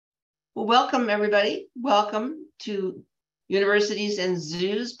Well, welcome everybody. Welcome to Universities and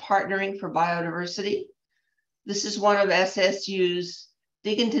Zoos Partnering for Biodiversity. This is one of SSU's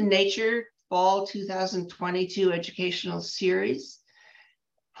Dig into Nature Fall 2022 educational series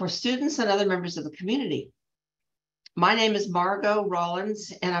for students and other members of the community. My name is Margot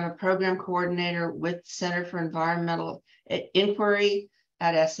Rollins, and I'm a program coordinator with Center for Environmental Inquiry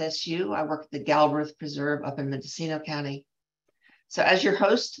at SSU. I work at the Galbraith Preserve up in Mendocino County. So as your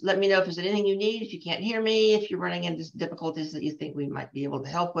host, let me know if there's anything you need. If you can't hear me, if you're running into difficulties that you think we might be able to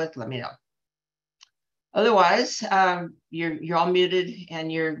help with, let me know. Otherwise, you're all muted and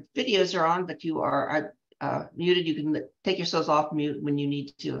your videos are on, but you are muted. You can take yourselves off mute when you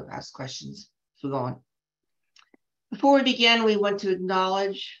need to ask questions as we go on. Before we begin, we want to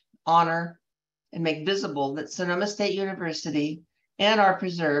acknowledge, honor, and make visible that Sonoma State University and our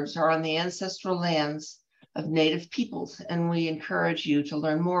preserves are on the ancestral lands of Native peoples, and we encourage you to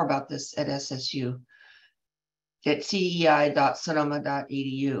learn more about this at SSU at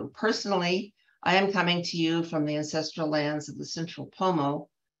cei.sonoma.edu. Personally, I am coming to you from the ancestral lands of the Central Pomo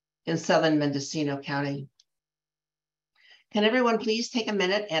in southern Mendocino County. Can everyone please take a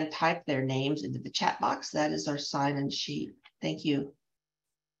minute and type their names into the chat box? That is our sign-in sheet. Thank you.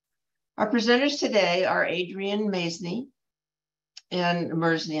 Our presenters today are Adrienne Mersney,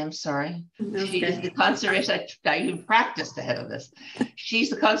 I'm sorry. She is the conservation, you practiced ahead of this. She's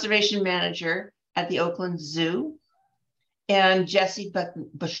the conservation manager at the Oakland Zoo. And Jessie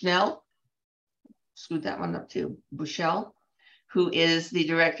Bushell, screwed that one up too, Bushell, who is the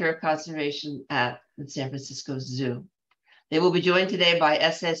director of conservation at the San Francisco Zoo. They will be joined today by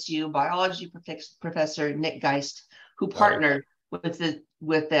SSU biology professor Nick Geist, who partnered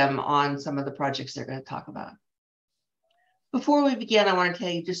with them on some of the projects they're going to talk about. Before we begin, I want to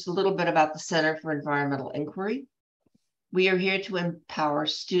tell you just a little bit about the Center for Environmental Inquiry. We are here to empower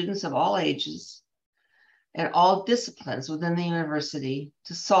students of all ages and all disciplines within the university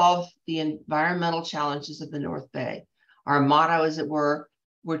to solve the environmental challenges of the North Bay. Our motto, as it were,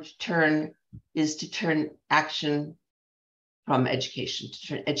 is to turn action from education, to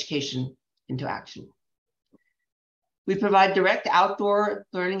turn education into action. We provide direct outdoor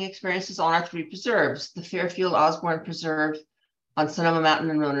learning experiences on our 3 preserves: the Fairfield Osborne Preserve on Sonoma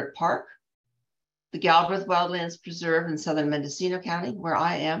Mountain and Rohnert Park, the Galbraith Wildlands Preserve in southern Mendocino County, where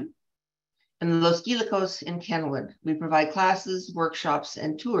I am, and Los Guilicos in Kenwood. We provide classes, workshops,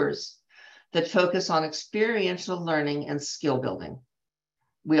 and tours that focus on experiential learning and skill building.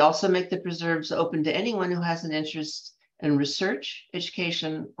 We also make the preserves open to anyone who has an interest in research,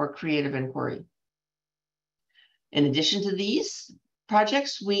 education, or creative inquiry. In addition to these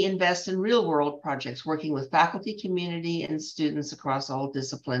projects, we invest in real-world projects, working with faculty, community, and students across all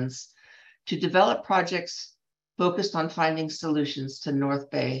disciplines to develop projects focused on finding solutions to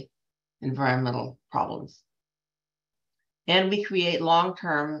North Bay environmental problems. And we create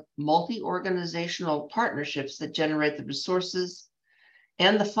long-term multi-organizational partnerships that generate the resources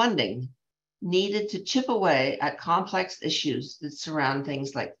and the funding needed to chip away at complex issues that surround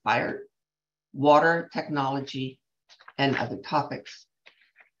things like fire, water, technology, and other topics.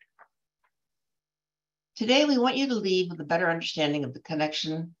 Today, we want you to leave with a better understanding of the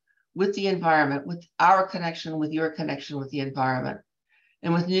connection with the environment, with our connection, with your connection with the environment,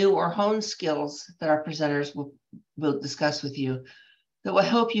 and with new or honed skills that our presenters will discuss with you that will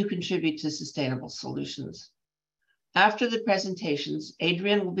help you contribute to sustainable solutions. After the presentations,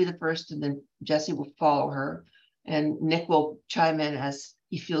 Adrienne will be the first, and then Jessie will follow her, and Nick will chime in as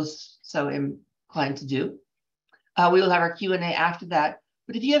he feels so inclined to do. We will have our Q&A after that.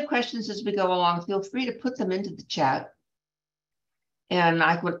 But if you have questions as we go along, feel free to put them into the chat. And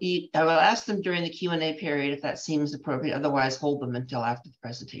I will ask them during the Q&A period if that seems appropriate. Otherwise, hold them until after the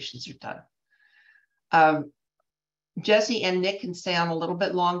presentations are done. Jessie and Nick can stay on a little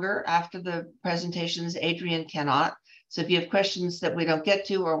bit longer after the presentations. Adrienne cannot. So if you have questions that we don't get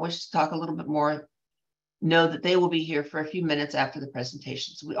to or wish to talk a little bit more, know that they will be here for a few minutes after the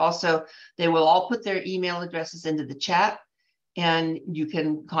presentations. They will all put their email addresses into the chat, and you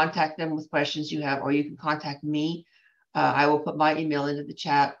can contact them with questions you have, or you can contact me. I will put my email into the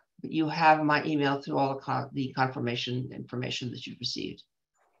chat, but you have my email through all the confirmation information that you've received.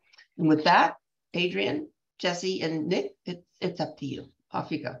 And with that, Adrienne, Jessie, and Nick, it's up to you.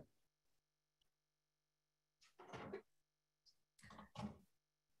 Off you go.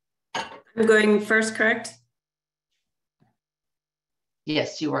 I'm going first, correct?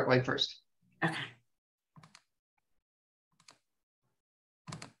 Yes, you are going first. Okay.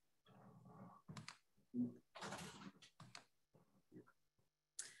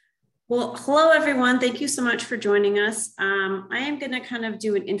 Well, hello, everyone. Thank you so much for joining us. I am going to kind of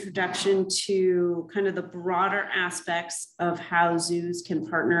do an introduction to kind of the broader aspects of how zoos can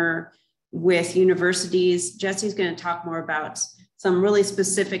partner with universities. Jessie's going to talk more about some really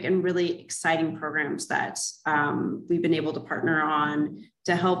specific and really exciting programs that we've been able to partner on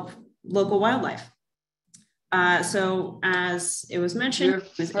to help local wildlife. So as it was mentioned,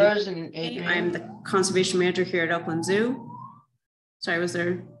 You're frozen, Adrian. I'm the conservation manager here at Oakland Zoo. Sorry, was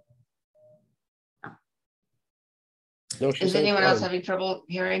there? No, is anyone else having trouble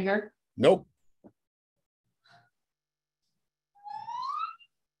hearing her? Nope.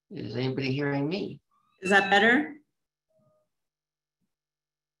 Is anybody hearing me? Is that better?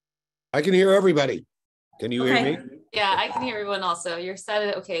 I can hear everybody. Can you hear me? Yeah, I can hear everyone also. You're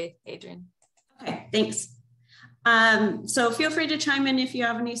set. Okay, Adrian. Okay, thanks. So feel free to chime in if you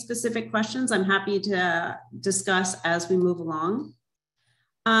have any specific questions. I'm happy to discuss as we move along.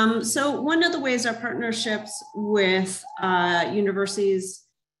 So one of the ways our partnerships with universities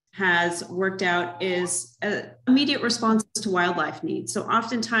has worked out is immediate responses to wildlife needs. So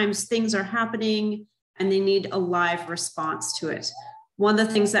oftentimes things are happening and they need a live response to it. One of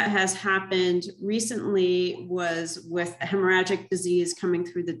the things that has happened recently was with hemorrhagic disease coming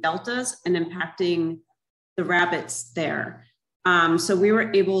through the deltas and impacting the rabbits there. So we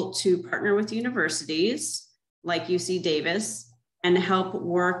were able to partner with universities like UC Davis and help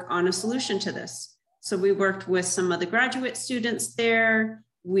work on a solution to this. So we worked with some of the graduate students there.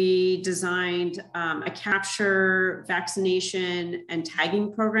 We designed a capture, vaccination, and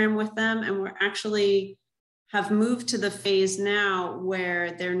tagging program with them. And we're actually have moved to the phase now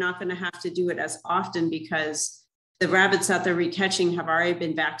where they're not gonna have to do it as often because the rabbits that they're recatching have already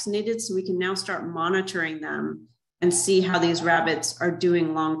been vaccinated. So we can now start monitoring them and see how these rabbits are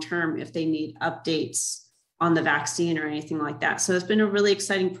doing long-term if they need updates on the vaccine or anything like that. So it's been a really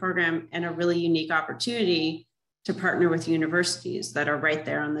exciting program and a really unique opportunity to partner with universities that are right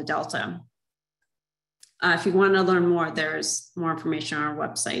there on the Delta. If you want to learn more, there's more information on our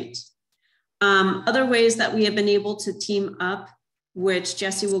website. Other ways that we have been able to team up, which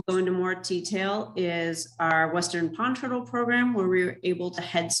Jessie will go into more detail, is our Western Pond Turtle program, where we were able to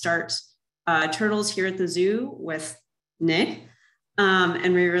Headstart turtles here at the zoo with Nick.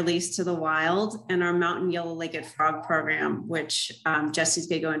 And we released to the wild, and our mountain yellow-legged frog program, which Jessie's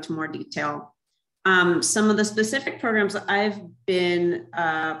gonna go into more detail. Some of the specific programs that I've been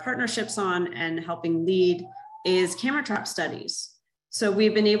partnerships on and helping lead is camera trap studies. So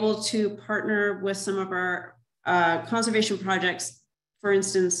we've been able to partner with some of our conservation projects. For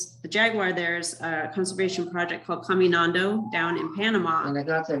instance, the jaguar, there's a conservation project called Caminando down in Panama. And I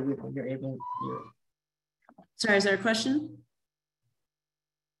got that you're able. Sorry, is there a question?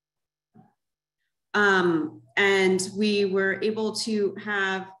 And we were able to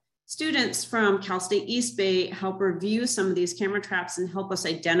have students from Cal State East Bay help review some of these camera traps and help us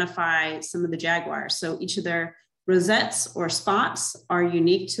identify some of the jaguars. So each of their rosettes or spots are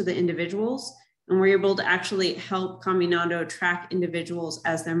unique to the individuals. And we're able to actually help Caminando track individuals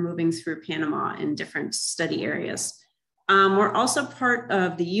as they're moving through Panama in different study areas. We're also part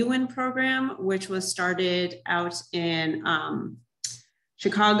of the UN program, which was started out in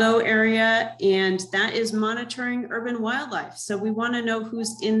Chicago area, and that is monitoring urban wildlife. So we want to know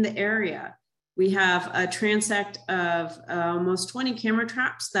who's in the area. We have a transect of almost 20 camera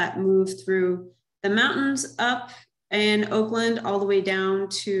traps that move through the mountains up in Oakland all the way down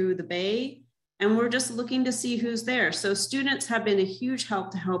to the bay. And we're just looking to see who's there. So students have been a huge help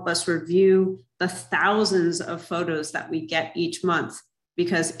to help us review the thousands of photos that we get each month,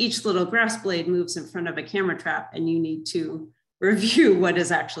 because each little grass blade moves in front of a camera trap and you need to review what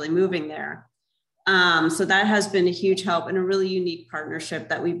is actually moving there. So that has been a huge help and a really unique partnership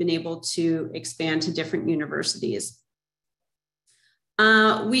that we've been able to expand to different universities.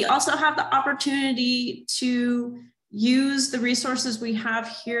 We also have the opportunity to use the resources we have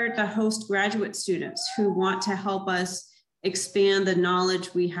here to host graduate students who want to help us expand the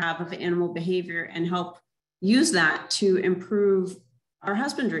knowledge we have of animal behavior and help use that to improve our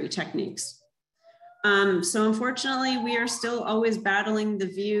husbandry techniques. So unfortunately, we are still always battling the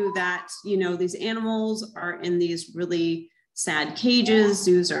view that, you know, these animals are in these really sad cages,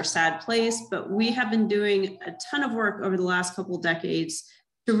 zoos are a sad place, but we have been doing a ton of work over the last couple of decades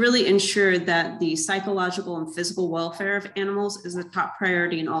to really ensure that the psychological and physical welfare of animals is a top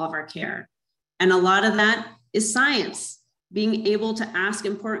priority in all of our care. And a lot of that is science, being able to ask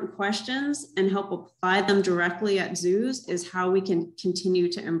important questions and help apply them directly at zoos is how we can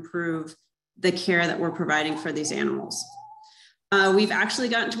continue to improve the care that we're providing for these animals. We've actually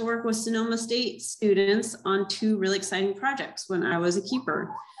gotten to work with Sonoma State students on 2 really exciting projects when I was a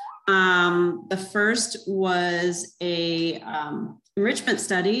keeper. The first was a enrichment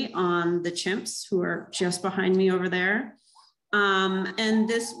study on the chimps who are just behind me over there. And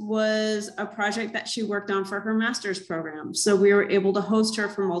this was a project that she worked on for her master's program. So we were able to host her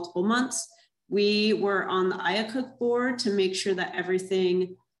for multiple months. We were on the IACUC board to make sure that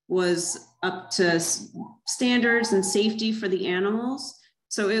everything was up to standards and safety for the animals.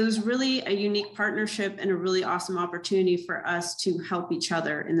 So it was really a unique partnership and a really awesome opportunity for us to help each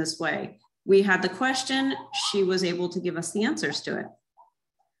other in this way. We had the question, she was able to give us the answers to it.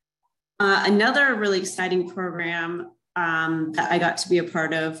 Another really exciting program that I got to be a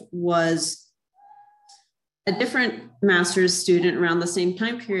part of was a different master's student around the same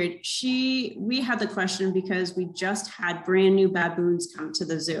time period. We had the question because we just had brand new baboons come to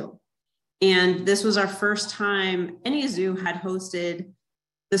the zoo. And this was our first time any zoo had hosted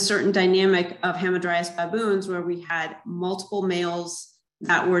the certain dynamic of Hamadryas baboons, where we had multiple males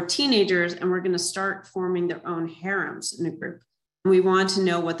that were teenagers and were going to start forming their own harems in a group. And we wanted to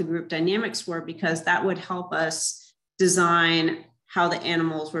know what the group dynamics were, because that would help us design how the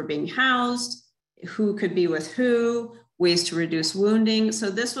animals were being housed, who could be with who, ways to reduce wounding. So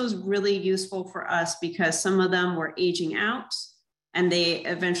this was really useful for us because some of them were aging out and they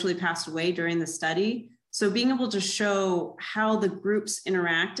eventually passed away during the study. So being able to show how the groups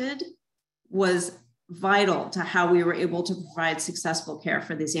interacted was vital to how we were able to provide successful care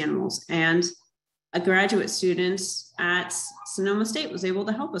for these animals. And a graduate student at Sonoma State was able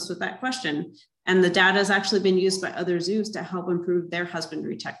to help us with that question. And the data has actually been used by other zoos to help improve their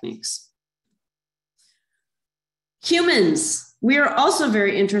husbandry techniques. Humans, we are also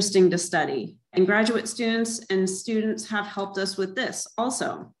very interesting to study, and graduate students have helped us with this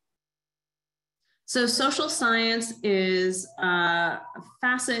also. So social science is a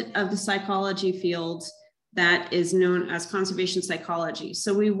facet of the psychology field that is known as conservation psychology.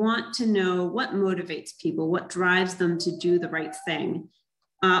 So we want to know what motivates people, what drives them to do the right thing.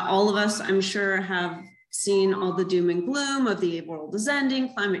 All of us, I'm sure, have seen all the doom and gloom of the world is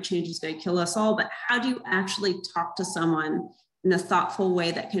ending, climate change is going to kill us all, but how do you actually talk to someone in a thoughtful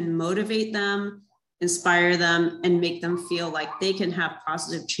way that can motivate them, inspire them, and make them feel like they can have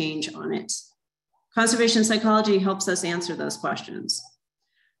positive change on it? Conservation psychology helps us answer those questions.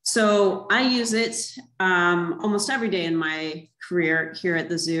 So I use it almost every day in my career here at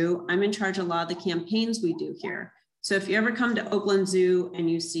the zoo. I'm in charge of a lot of the campaigns we do here. So if you ever come to Oakland Zoo and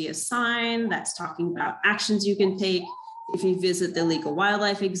you see a sign that's talking about actions you can take, if you visit the Illegal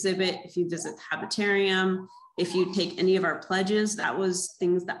Wildlife exhibit, if you visit the Habitarium, if you take any of our pledges, that was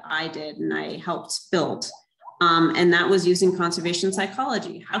things that I did and I helped build. And that was using conservation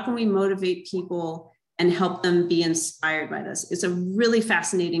psychology. How can we motivate people and help them be inspired by this? It's a really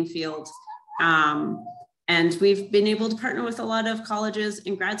fascinating field. And we've been able to partner with a lot of colleges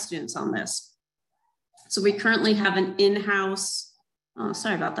and grad students on this. So we currently have an in-house, oh,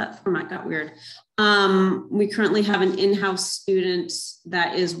 sorry about that, format got weird. We currently have an in-house student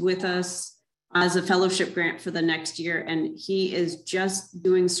that is with us as a fellowship grant for the next year. And he is just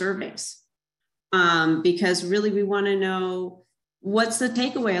doing surveys because really we want to know what's the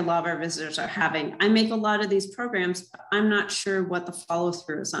takeaway a lot of our visitors are having. I make a lot of these programs, but I'm not sure what the follow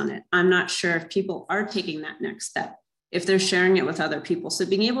through is on it. I'm not sure if people are taking that next step, if they're sharing it with other people. So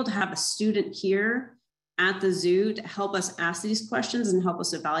being able to have a student here at the zoo to help us ask these questions and help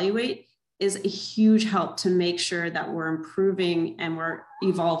us evaluate is a huge help to make sure that we're improving and we're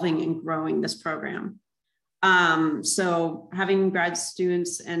evolving and growing this program. So having grad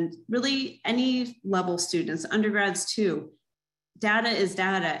students and really any level students, undergrads too, data is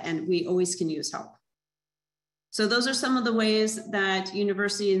data and we always can use help. So those are some of the ways that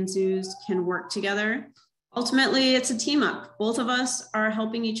university and zoos can work together. Ultimately, it's a team up. Both of us are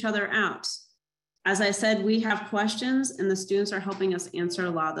helping each other out. As I said, we have questions and the students are helping us answer a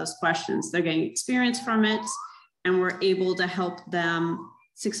lot of those questions. They're getting experience from it and we're able to help them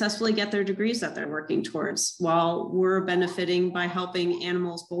successfully get their degrees that they're working towards while we're benefiting by helping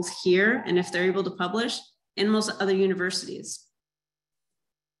animals both here and if they're able to publish, animals at other universities.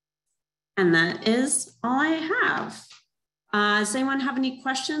 And that is all I have. Does anyone have any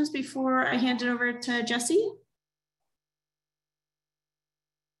questions before I hand it over to Jessie?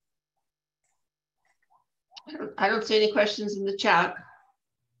 I don't see any questions in the chat.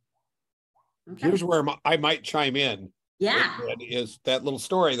 Okay. Here's where I might chime in. Yeah. Is that little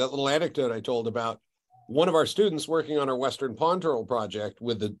story, that little anecdote I told about one of our students working on our Western Pond Turtle project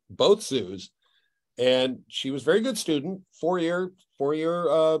with both zoos. And she was a very good student, four-year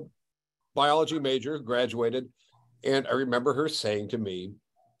biology major, graduated. And I remember her saying to me,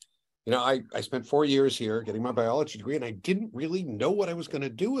 You know, I spent 4 years here getting my biology degree, and I didn't really know what I was going to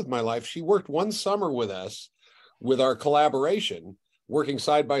do with my life. She worked one summer with us with our collaboration, working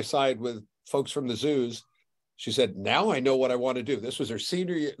side by side with folks from the zoos. She said, now I know what I want to do. This was her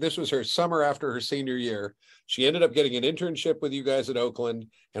senior year. This was her summer after her senior year. She ended up getting an internship with you guys at Oakland,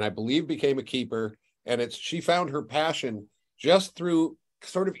 and I believe became a keeper. And she found her passion just through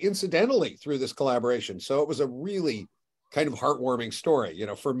sort of incidentally through this collaboration. So it was a really kind of heartwarming story, you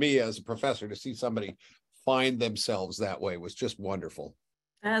know, for me as a professor, to see somebody find themselves that way was just wonderful.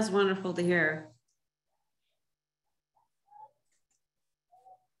 That's wonderful to hear.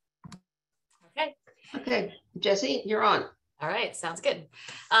 Okay, Jessie, you're on. All right, sounds good.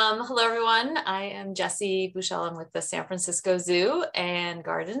 Hello, everyone. I am Jessie Bushell. I'm with the San Francisco Zoo and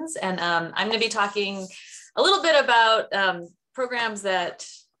Gardens, and I'm going to be talking a little bit about programs that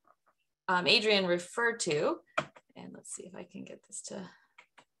Adrian referred to. And let's see if I can get this to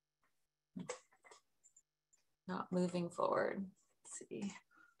not moving forward. Let's see.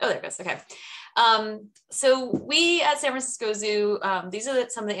 Oh, there it goes. Okay. So we at San Francisco Zoo, these are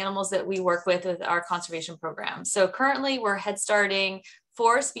some of the animals that we work with our conservation program. So currently we're headstarting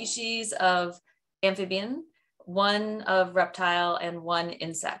 4 species of amphibian, 1 of reptile, and 1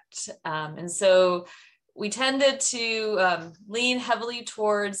 insect. And so we tended to lean heavily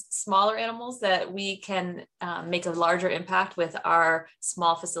towards smaller animals that we can make a larger impact with our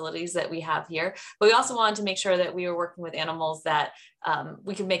small facilities that we have here. But we also wanted to make sure that we were working with animals that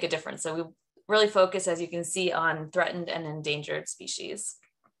we could make a difference. So we really focus, as you can see, on threatened and endangered species.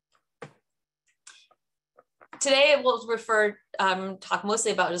 Today we'll talk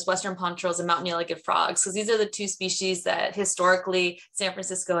mostly about just Western pond turtles and mountain yellow-legged frogs, because these are the 2 species that historically San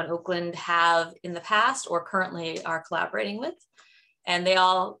Francisco and Oakland have in the past or currently are collaborating with. And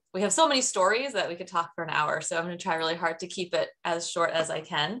we have so many stories that we could talk for an hour. So I'm going to try really hard to keep it as short as I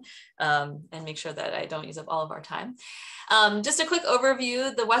can and make sure that I don't use up all of our time. Just a quick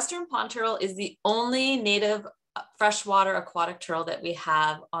overview. The Western pond turtle is the only native freshwater aquatic turtle that we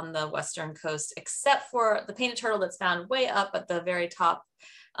have on the western coast, except for the painted turtle that's found way up at the very top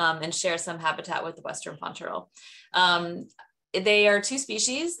and shares some habitat with the Western pond turtle. They are 2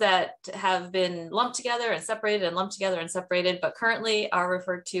 species that have been lumped together and separated and lumped together and separated, but currently are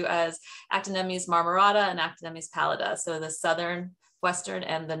referred to as Actinomys marmorata and Actinomys pallida. So the southern western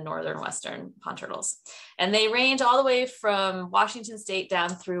and the northern western pond turtles. And they range all the way from Washington State down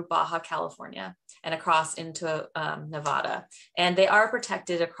through Baja, California, and across into Nevada. And they are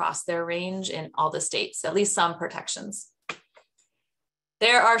protected across their range in all the states, at least some protections.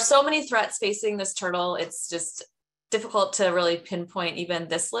 There are so many threats facing this turtle. It's just difficult to really pinpoint even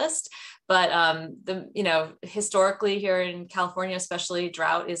this list, but historically here in California, especially,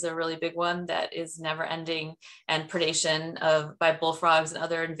 drought is a really big one that is never ending, and predation by bullfrogs and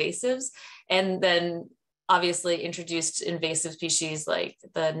other invasives. And then obviously introduced invasive species like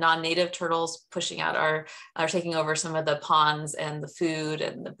the non-native turtles pushing out are taking over some of the ponds, and the food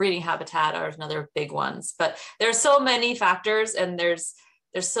and the breeding habitat are another big ones. But there's so many factors, and there's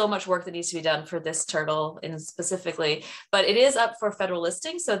so much work that needs to be done for this turtle specifically, but it is up for federal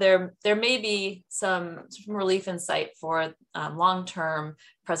listing. So there may be some relief in sight for long-term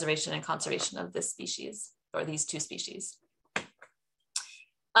preservation and conservation of this species, or these 2 species.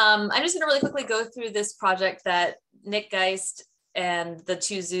 I'm just going to really quickly go through this project that Nick Geist and the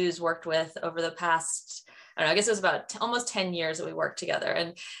 2 zoos worked with over the past, I guess it was about almost 10 years that we worked together.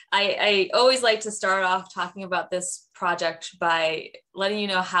 And I always like to start off talking about this project by letting you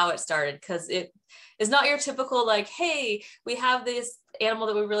know how it started, because it is not your typical like, hey, we have this animal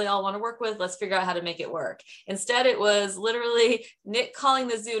that we really all want to work with, let's figure out how to make it work. Instead, it was literally Nick calling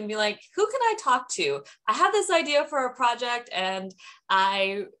the zoo and be like, who can I talk to? I have this idea for a project, and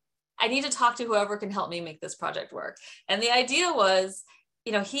I need to talk to whoever can help me make this project work. And the idea was,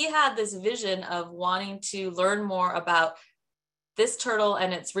 he had this vision of wanting to learn more about this turtle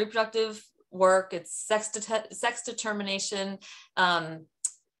and its reproductive work, its sex determination,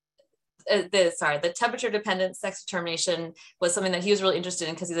 the temperature dependent sex determination was something that he was really interested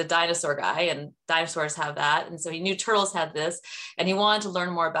in, because he's a dinosaur guy and dinosaurs have that. And so he knew turtles had this, and he wanted to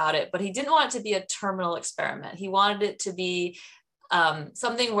learn more about it, but he didn't want it to be a terminal experiment. He wanted it to be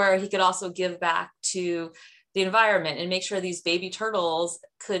something where he could also give back to the environment and make sure these baby turtles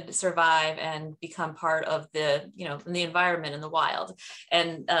could survive and become part of the, in the environment in the wild.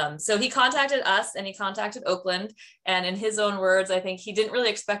 And so he contacted us, and he contacted Oakland, and in his own words, I think he didn't really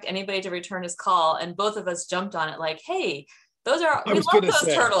expect anybody to return his call. And both of us jumped on it like, hey, we love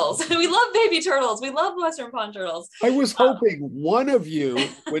those turtles. We love baby turtles. We love Western pond turtles. I was hoping one of you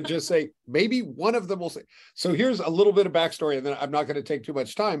would just say, maybe one of them will say. So here's a little bit of backstory, and then I'm not going to take too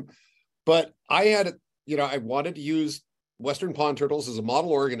much time. But I had, I wanted to use Western pond turtles as a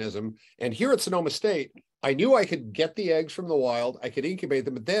model organism. And here at Sonoma State, I knew I could get the eggs from the wild, I could incubate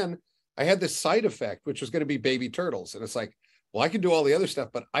them, but then I had this side effect, which was going to be baby turtles. And it's like, well, I can do all the other stuff,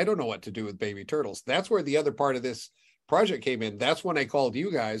 but I don't know what to do with baby turtles. That's where the other part of this project came in. That's when I called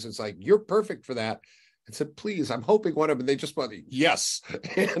you guys. It's like, you're perfect for that. I said, please, I'm hoping one of them, and they just went, yes.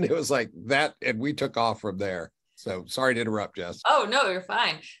 And it was like that. And we took off from there. So sorry to interrupt, Jess. Oh, no, you're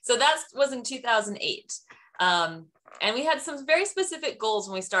fine. So that was in 2008. And we had some very specific goals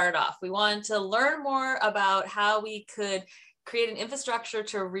when we started off. We wanted to learn more about how we could create an infrastructure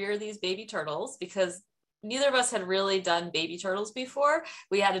to rear these baby turtles, because neither of us had really done baby turtles before.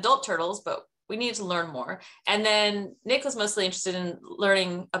 We had adult turtles, but we needed to learn more. And then Nick was mostly interested in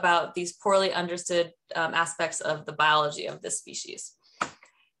learning about these poorly understood aspects of the biology of this species.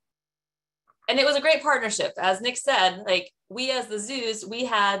 And it was a great partnership. As Nick said, like, we as the zoos, we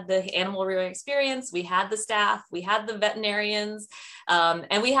had the animal rearing experience, we had the staff, we had the veterinarians,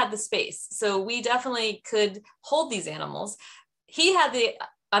 and we had the space. So we definitely could hold these animals. He had the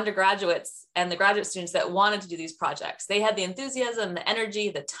undergraduates and the graduate students that wanted to do these projects. They had the enthusiasm, the energy,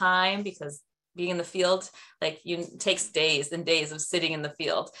 the time, because being in the field, takes days and days of sitting in the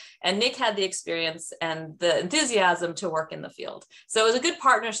field. And Nick had the experience and the enthusiasm to work in the field. So it was a good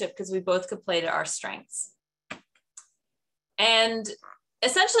partnership because we both could play to our strengths. And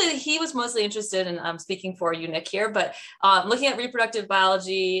essentially, he was mostly interested in, I'm speaking for you, Nick, here, but looking at reproductive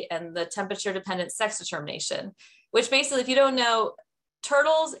biology and the temperature-dependent sex determination, which basically, if you don't know,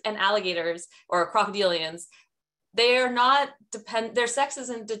 turtles and alligators or crocodilians, they're not their sex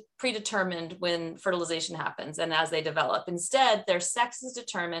isn't predetermined when fertilization happens and as they develop. Instead, their sex is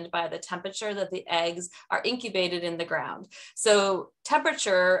determined by the temperature that the eggs are incubated in the ground. So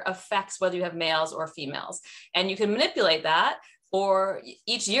temperature affects whether you have males or females, and you can manipulate that, or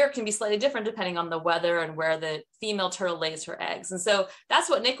each year can be slightly different depending on the weather and where the female turtle lays her eggs. And so that's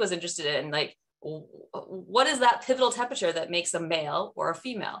what Nick was interested in, like, what is that pivotal temperature that makes a male or a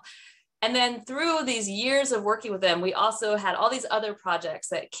female? And then through these years of working with them, we also had all these other projects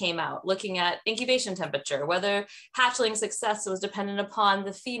that came out looking at incubation temperature, whether hatchling success was dependent upon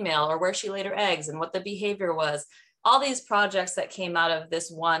the female or where she laid her eggs and what the behavior was. All these projects that came out of this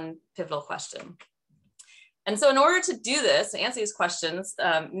one pivotal question. And so in order to do this, to answer these questions,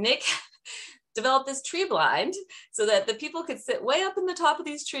 Nick developed this tree blind so that the people could sit way up in the top of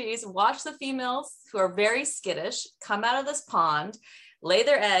these trees and watch the females, who are very skittish, come out of this pond, lay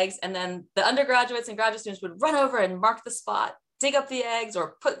their eggs, and then the undergraduates and graduate students would run over and mark the spot, dig up the eggs,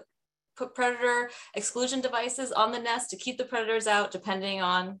 or put predator exclusion devices on the nest to keep the predators out, depending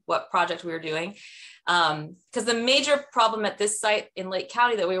on what project we were doing. Because the major problem at this site in Lake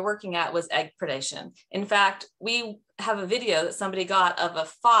County that we were working at was egg predation. In fact, we have a video that somebody got of a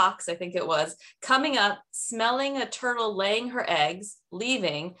fox, I think it was, coming up, smelling a turtle laying her eggs,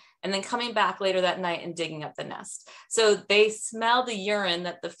 leaving, and then coming back later that night and digging up the nest. So they smell the urine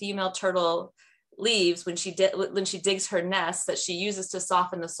that the female turtle leaves when she digs her nest that she uses to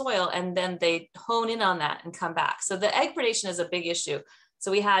soften the soil, and then they hone in on that and come back. So the egg predation is a big issue.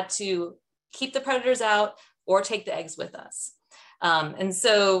 So we had to keep the predators out or take the eggs with us. And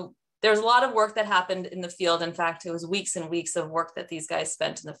so there's a lot of work that happened in the field. In fact, it was weeks and weeks of work that these guys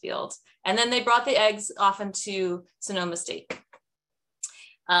spent in the field. And then they brought the eggs off into Sonoma State.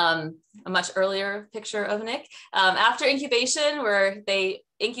 A much earlier picture of Nick. After incubation, where they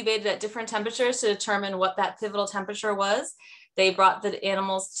incubated at different temperatures to determine what that pivotal temperature was, they brought the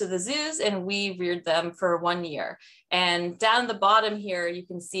animals to the zoos and we reared them for 1 year. And down the bottom here, you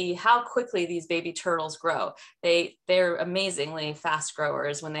can see how quickly these baby turtles grow. They're amazingly fast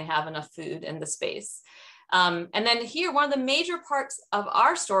growers when they have enough food and the space. And then here, one of the major parts of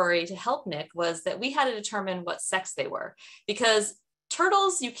our story to help Nick was that we had to determine what sex they were, because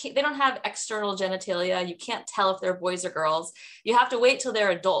turtles, they don't have external genitalia. You can't tell if they're boys or girls. You have to wait till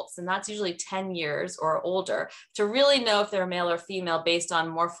they're adults, and that's usually 10 years or older, to really know if they're male or female based on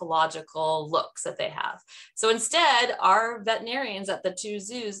morphological looks that they have. So instead, our veterinarians at the 2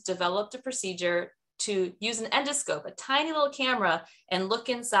 zoos developed a procedure to use an endoscope, a tiny little camera, and look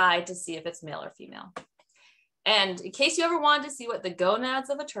inside to see if it's male or female. And in case you ever wanted to see what the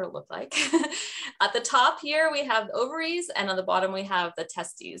gonads of a turtle look like, at the top here, we have the ovaries, and on the bottom, we have the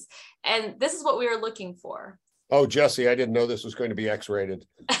testes. And this is what we were looking for. Oh, Jessie, I didn't know this was going to be X-rated.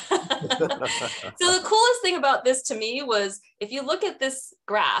 So the coolest thing about this to me was, if you look at this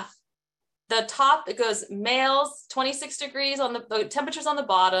graph, the top, it goes males, 26 degrees on the temperatures on the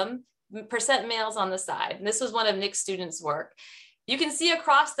bottom, percent males on the side. And this was one of Nick's students' work. You can see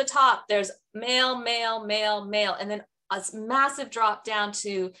across the top, there's male, male, male, male, and then a massive drop down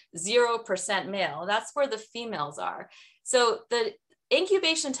to 0% male. That's where the females are. So the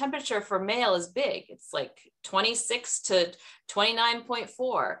incubation temperature for male is big. It's like 26 to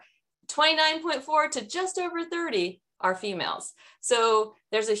 29.4. 29.4 to just over 30 are females. So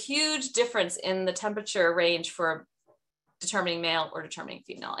there's a huge difference in the temperature range for determining male or determining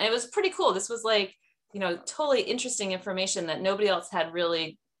female. And it was pretty cool. This was like, you know, totally interesting information that nobody else had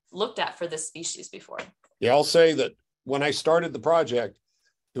really looked at for this species before. Yeah, I'll say that when I started the project,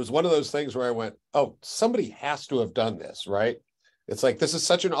 it was one of those things where I went, oh, somebody has to have done this, right? It's like, this is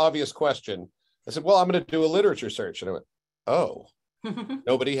such an obvious question. I said, well, I'm going to do a literature search. And I went, oh,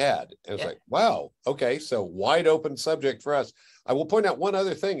 nobody had. And it's like, wow, okay, so wide open subject for us. I will point out one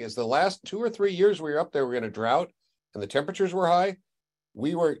other thing is the last 2 or 3 years we were up there, we were in a drought and the temperatures were high.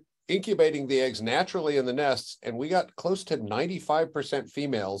 We were incubating the eggs naturally in the nests, and we got close to 95%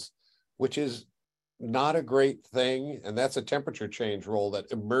 females, which is not a great thing. And that's a temperature change role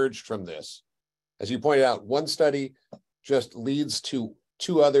that emerged from this. As you pointed out, one study just leads to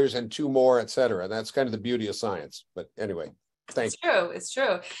 2 others and 2 more, et cetera. And that's kind of the beauty of science. But anyway, thanks. It's true. It's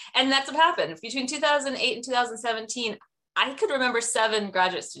true. And that's what happened. Between 2008 and 2017, I could remember 7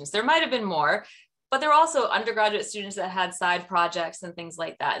 graduate students. There might have been more, but there were also undergraduate students that had side projects and things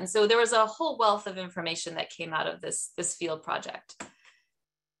like that. And so there was a whole wealth of information that came out of this field project.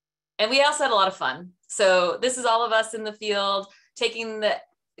 And we also had a lot of fun. So this is all of us in the field,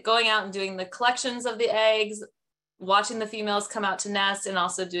 going out and doing the collections of the eggs, watching the females come out to nest, and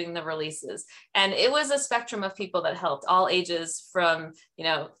also doing the releases. And it was a spectrum of people that helped, all ages, from, you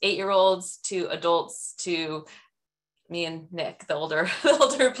know, 8-year-olds to adults to me and Nick, the older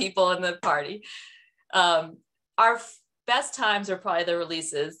people in the party. Our best times are probably the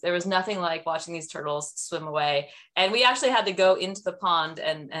releases. There was nothing like watching these turtles swim away. And we actually had to go into the pond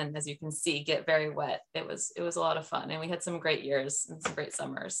and as you can see, get very wet. It was a lot of fun. And we had some great years and some great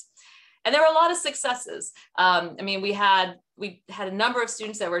summers. And there were a lot of successes. I mean, we had a number of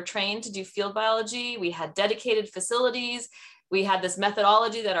students that were trained to do field biology. We had dedicated facilities. We had this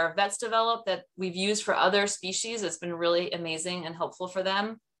methodology that our vets developed that we've used for other species. It's been really amazing and helpful for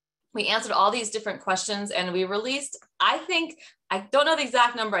them. We answered all these different questions, and we released, I don't know the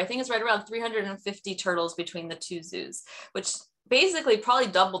exact number, I think it's right around 350 turtles between the 2 zoos, which basically probably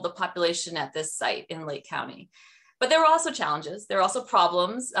doubled the population at this site in Lake County. But there were also challenges. There were also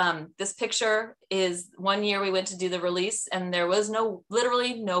problems. This picture is one year we went to do the release and there was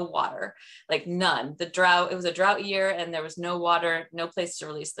literally no water, like none. It was a drought year and there was no water, no place to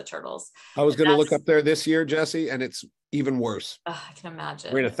release the turtles. I was going to look up there this year, Jessie, and it's even worse. I can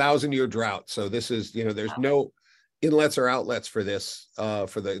imagine. We're in a 1,000-year drought. So this is, you know, there's no inlets or outlets for this,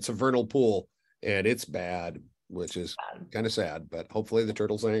 it's a vernal pool and it's bad, which is kind of sad, but hopefully the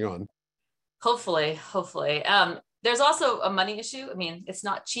turtles hang on. Hopefully. There's also a money issue. I mean, it's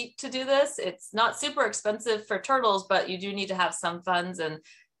not cheap to do this. It's not super expensive for turtles, but you do need to have some funds, and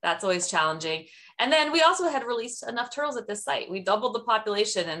that's always challenging. And then we also had released enough turtles at this site. We doubled the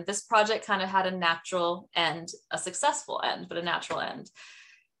population, and this project kind of had a natural end, a successful end, but a natural end.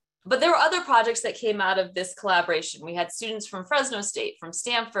 But there were other projects that came out of this collaboration. We had students from Fresno State, from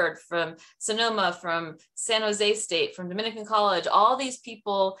Stanford, from Sonoma, from San Jose State, from Dominican College. All these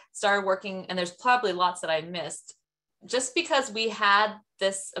people started working, and there's probably lots that I missed, just because we had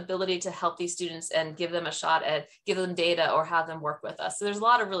this ability to help these students and give them a shot at, give them data or have them work with us. So there's a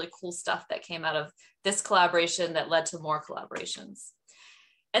lot of really cool stuff that came out of this collaboration that led to more collaborations.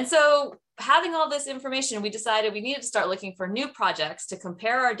 And so having all this information, we decided we needed to start looking for new projects to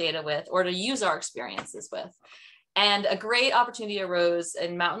compare our data with or to use our experiences with. And a great opportunity arose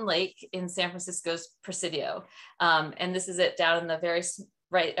in Mountain Lake in San Francisco's Presidio. And this is it down in the very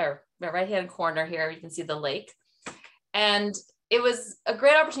right-hand corner here. You can see the lake. And it was a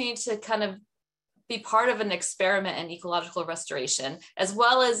great opportunity to kind of be part of an experiment in ecological restoration, as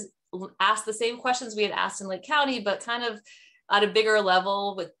well as ask the same questions we had asked in Lake County, but kind of at a bigger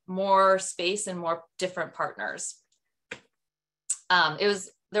level with more space and more different partners.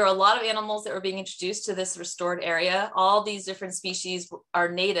 There were a lot of animals that were being introduced to this restored area. All these different species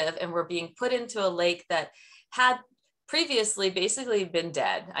are native and were being put into a lake that had previously basically been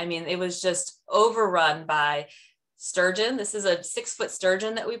dead. I mean, it was just overrun by sturgeon. This is a 6-foot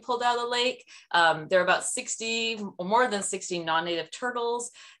sturgeon that we pulled out of the lake. There were about 60, or more than 60 non-native turtles.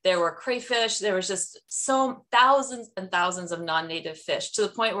 There were crayfish. There was just thousands and thousands of non-native fish, to the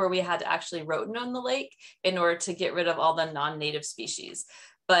point where we had to actually rotenone the lake in order to get rid of all the non-native species.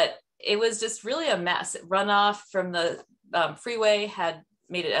 But it was just really a mess. Runoff from the freeway had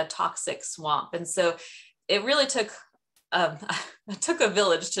made it a toxic swamp. And so it really took it took a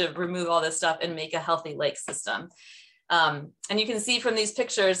village to remove all this stuff and make a healthy lake system. And you can see from these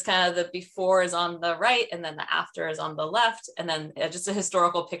pictures, kind of the before is on the right and then the after is on the left. And then just a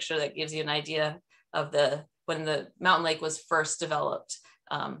historical picture that gives you an idea of when the mountain lake was first developed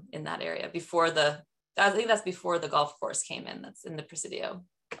in that area I think that's before the golf course came in, that's in the Presidio.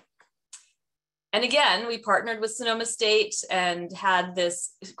 And again, we partnered with Sonoma State and had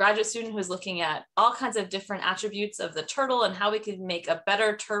this graduate student who was looking at all kinds of different attributes of the turtle and how we could make a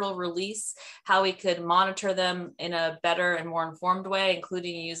better turtle release, how we could monitor them in a better and more informed way,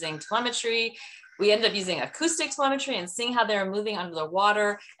 including using telemetry. We ended up using acoustic telemetry and seeing how they were moving under the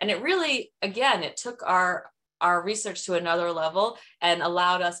water. And it really, again, it took our research to another level and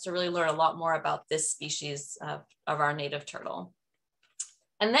allowed us to really learn a lot more about this species of our native turtle.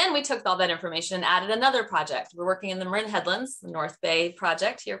 And then we took all that information and added another project. We're working in the Marin Headlands, the North Bay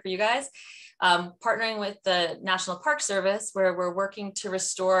project here for you guys, partnering with the National Park Service, where we're working to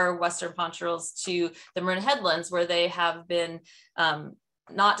restore Western pond turtles to the Marin Headlands, where they have been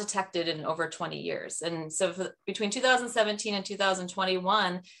not detected in over 20 years. And so between 2017 and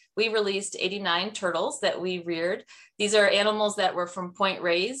 2021, we released 89 turtles that we reared. These are animals that were from Point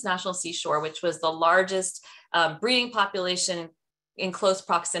Reyes National Seashore, which was the largest breeding population in close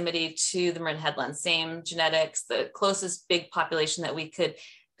proximity to the Marin Headlands, same genetics, the closest big population that we could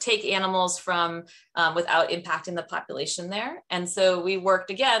take animals from without impacting the population there. And so we worked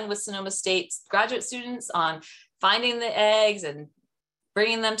again with Sonoma State's graduate students on finding the eggs and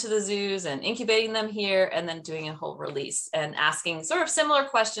bringing them to the zoos and incubating them here, and then doing a whole release and asking sort of similar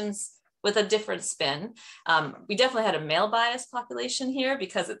questions with a different spin. We definitely had a male bias population here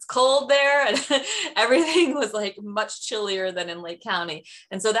because it's cold there and everything was like much chillier than in Lake County.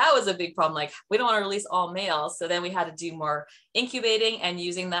 And so that was a big problem. Like, we don't want to release all males. So then we had to do more incubating and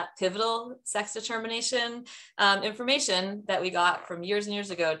using that pivotal sex determination information that we got from years and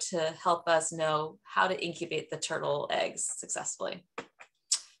years ago to help us know how to incubate the turtle eggs successfully.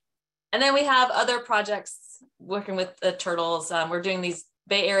 And then we have other projects working with the turtles. We're doing these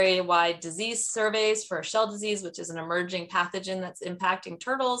Bay Area wide disease surveys for shell disease, which is an emerging pathogen that's impacting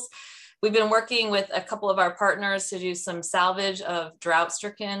turtles. We've been working with a couple of our partners to do some salvage of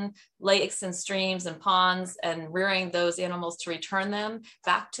drought-stricken lakes and streams and ponds and rearing those animals to return them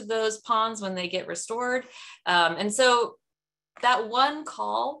back to those ponds when they get restored. And so that one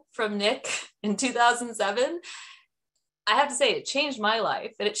call from Nick in 2007, I have to say, it changed my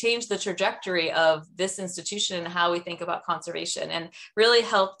life, and it changed the trajectory of this institution and how we think about conservation, and really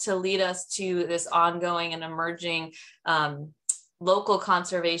helped to lead us to this ongoing and emerging local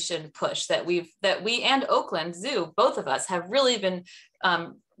conservation push that we and Oakland Zoo, both of us, have really been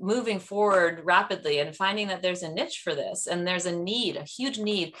moving forward rapidly and finding that there's a niche for this. And there's a need, a huge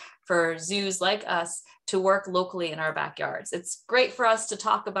need for zoos like us to work locally in our backyards. It's great for us to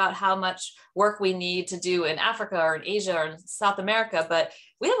talk about how much work we need to do in Africa or in Asia or in South America, but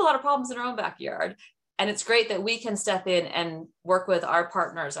we have a lot of problems in our own backyard. And it's great that we can step in and work with our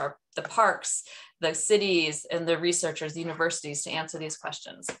partners, the parks, the cities, and the researchers, the universities, to answer these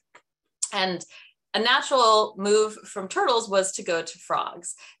questions. And a natural move from turtles was to go to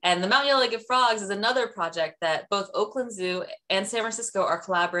frogs. And the mountain yellow-legged frogs is another project that both Oakland Zoo and San Francisco are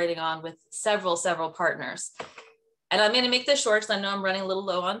collaborating on with several partners. And I'm going to make this short because I know I'm running a little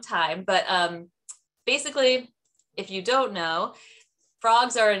low on time, but basically, if you don't know,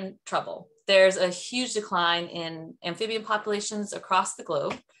 frogs are in trouble. There's a huge decline in amphibian populations across the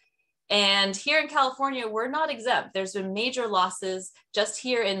globe. And here in California, we're not exempt. There's been major losses just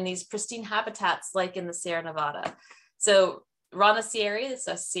here in these pristine habitats, like in the Sierra Nevada. So Rana Sierra, it's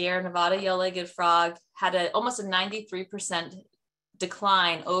a Sierra Nevada yellow-legged frog, had almost a 93%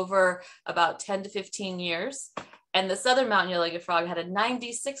 decline over about 10 to 15 years. And the southern mountain yellow-legged frog had a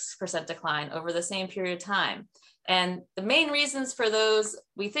 96% decline over the same period of time. And the main reasons for those,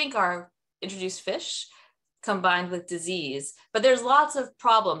 we think, are introduced fish combined with disease, but there's lots of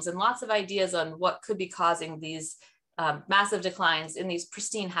problems and lots of ideas on what could be causing these massive declines in these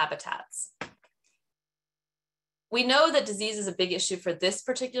pristine habitats. We know that disease is a big issue for this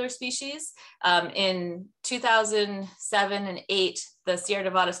particular species. In 2007 and 2008, the Sierra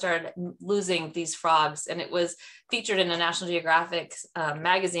Nevada started losing these frogs, and it was featured in a National Geographic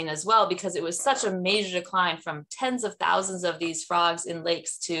magazine as well, because it was such a major decline from tens of thousands of these frogs in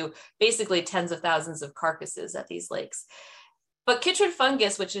lakes to basically tens of thousands of carcasses at these lakes. But chytrid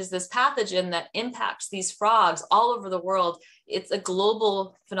fungus, which is this pathogen that impacts these frogs all over the world, it's a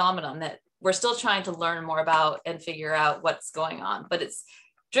global phenomenon that we're still trying to learn more about and figure out what's going on. But it's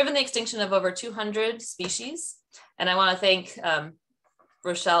driven the extinction of over 200 species. And I want to thank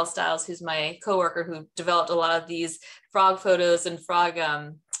Rochelle Stiles, who's my coworker, who developed a lot of these frog photos and frog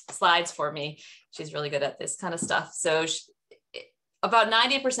slides for me. She's really good at this kind of stuff. So about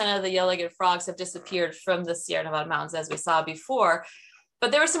 90% of the yellow-legged frogs have disappeared from the Sierra Nevada mountains, as we saw before.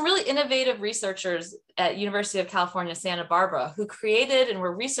 But there were some really innovative researchers at University of California, Santa Barbara, who created and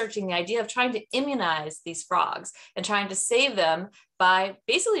were researching the idea of trying to immunize these frogs and trying to save them by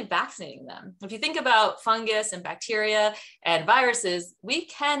basically vaccinating them. If you think about fungus and bacteria and viruses, we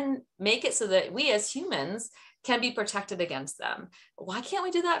can make it so that we as humans can be protected against them. Why can't we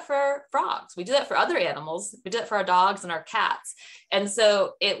do that for frogs? We do that for other animals. We do it for our dogs and our cats. And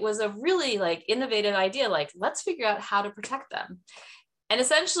so it was a really like innovative idea, like let's figure out how to protect them. And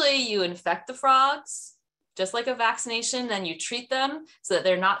essentially you infect the frogs, just like a vaccination, then you treat them so that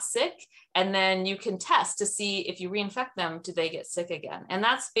they're not sick. And then you can test to see if you reinfect them, do they get sick again? And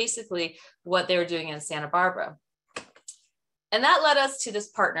that's basically what they were doing in Santa Barbara. And that led us to this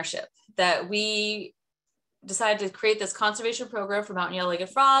partnership that we decided to create this conservation program for mountain yellow-legged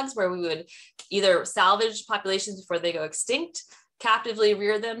frogs, where we would either salvage populations before they go extinct, captively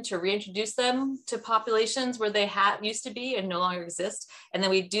rear them to reintroduce them to populations where they used to be and no longer exist. And then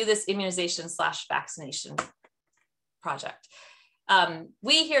we do this immunization/vaccination project.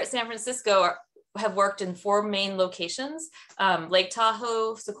 We here at San Francisco have worked in 4 main locations: Lake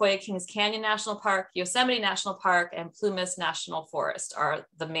Tahoe, Sequoia Kings Canyon National Park, Yosemite National Park, and Plumas National Forest are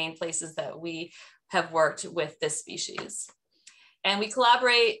the main places that we have worked with this species. And we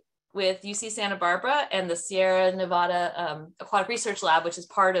collaborate with UC Santa Barbara and the Sierra Nevada Aquatic Research Lab, which is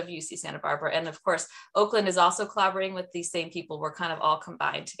part of UC Santa Barbara. And of course, Oakland is also collaborating with these same people. We're kind of all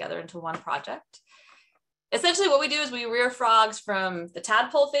combined together into one project. Essentially what we do is we rear frogs from the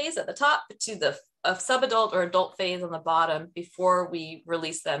tadpole phase at the top to the subadult or adult phase on the bottom before we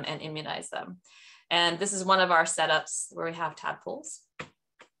release them and immunize them. And this is one of our setups where we have tadpoles.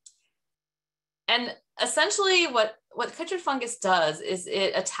 And essentially what chytrid fungus does is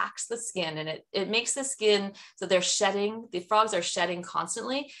it attacks the skin, and it makes the skin so they're shedding, the frogs are shedding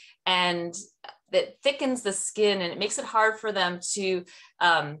constantly, and it thickens the skin, and it makes it hard for them to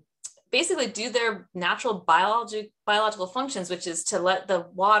basically do their natural biological functions, which is to let the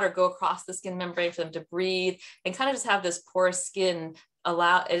water go across the skin membrane for them to breathe and kind of just have this porous skin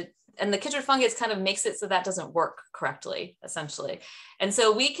and the chytrid fungus kind of makes it so that doesn't work correctly, essentially. And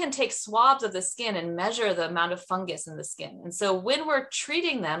so we can take swabs of the skin and measure the amount of fungus in the skin. And so when we're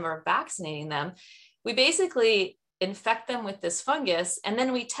treating them or vaccinating them, we basically infect them with this fungus, and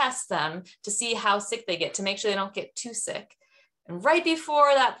then we test them to see how sick they get, to make sure they don't get too sick. And right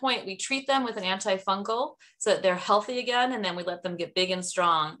before that point, we treat them with an antifungal so that they're healthy again, and then we let them get big and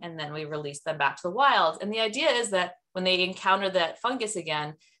strong, and then we release them back to the wild. And the idea is that when they encounter that fungus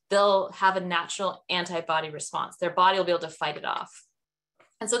again, they'll have a natural antibody response. Their body will be able to fight it off.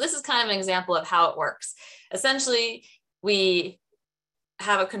 And so this is kind of an example of how it works. Essentially, we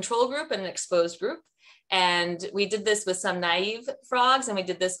have a control group and an exposed group. And we did this with some naive frogs, and we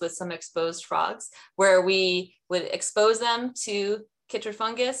did this with some exposed frogs, where we would expose them to chytrid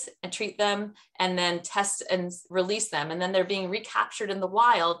fungus and treat them, and then test and release them. And then they're being recaptured in the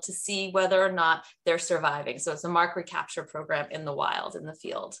wild to see whether or not they're surviving. So it's a mark recapture program in the wild, in the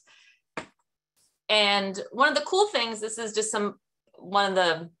field. And one of the cool things, this is just one of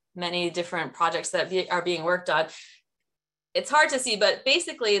the many different projects that are being worked on. It's hard to see, but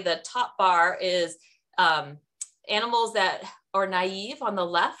basically the top bar is animals that are naive on the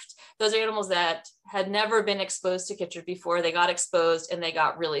left. Those are animals that had never been exposed to chytrid before. They got exposed and they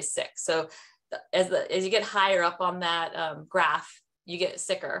got really sick. So as you get higher up on that graph, you get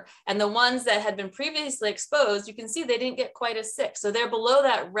sicker. And the ones that had been previously exposed, you can see they didn't get quite as sick. So they're below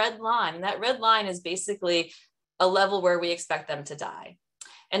that red line. And that red line is basically a level where we expect them to die.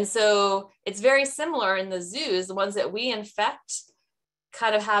 And so it's very similar in the zoos. The ones that we infect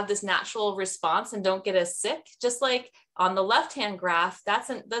kind of have this natural response and don't get as sick. Just like on the left-hand graph,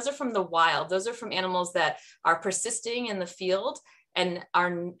 those are from the wild. Those are from animals that are persisting in the field and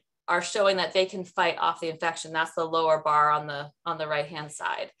are showing that they can fight off the infection. That's the lower bar on the right-hand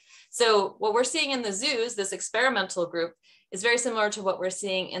side. So what we're seeing in the zoos, this experimental group, is very similar to what we're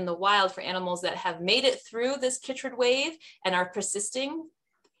seeing in the wild for animals that have made it through this chytrid wave and are persisting.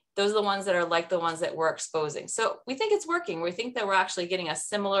 Those are the ones that are like the ones that we're exposing. So we think it's working. We think that we're actually getting a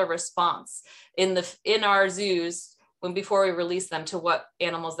similar response in our zoos before we release them to what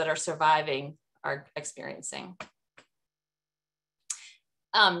animals that are surviving are experiencing.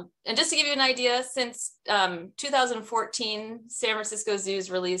 And just to give you an idea, since 2014, San Francisco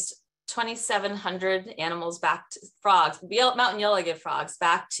zoos released 2,700 animals back to frogs, mountain yellow-legged frogs,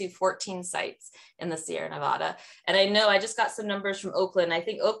 back to 14 sites in the Sierra Nevada. And I know I just got some numbers from Oakland. I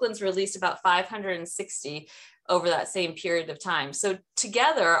think Oakland's released about 560 over that same period of time. So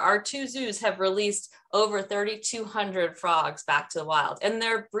together, our two zoos have released over 3,200 frogs back to the wild, and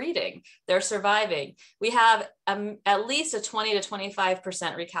they're breeding, they're surviving. We have at least a 20 to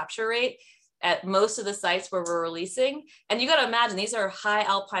 25% recapture rate at most of the sites where we're releasing. And you got to imagine, these are high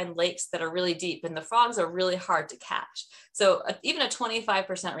alpine lakes that are really deep, and the frogs are really hard to catch. So even a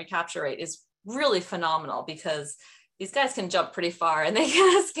 25% recapture rate is really phenomenal, because these guys can jump pretty far and they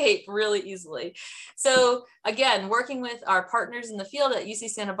can escape really easily. So again, working with our partners in the field at UC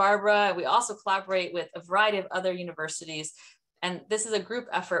Santa Barbara, we also collaborate with a variety of other universities. And this is a group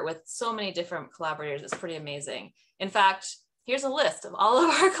effort with so many different collaborators. It's pretty amazing. In fact, here's a list of all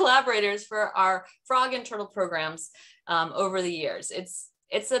of our collaborators for our frog and turtle programs over the years.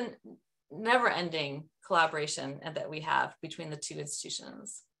 It's a never-ending collaboration that we have between the two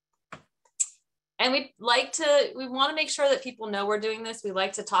institutions. And we want to make sure that people know we're doing this. We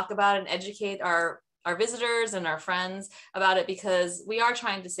like to talk about and educate our visitors and our friends about it, because we are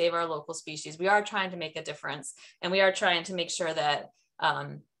trying to save our local species. We are trying to make a difference, and we are trying to make sure that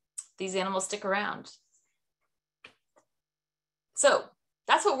these animals stick around. So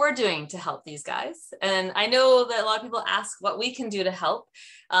that's what we're doing to help these guys. And I know that a lot of people ask what we can do to help.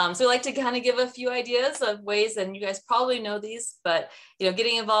 So we like to kind of give a few ideas of ways, and you guys probably know these, but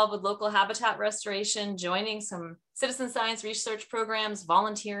getting involved with local habitat restoration, joining some citizen science research programs,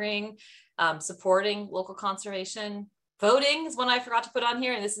 volunteering, supporting local conservation. Voting is one I forgot to put on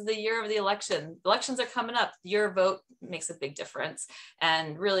here, and this is the year of the election. Elections are coming up. Your vote makes a big difference,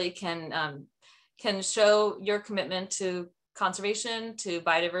 and really can show your commitment to conservation, to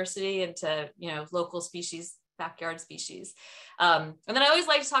biodiversity, and to local species, backyard species. And then I always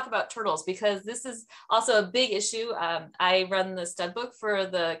like to talk about turtles, because this is also a big issue. I run the stud book for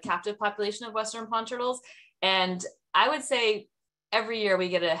the captive population of Western pond turtles, and I would say every year we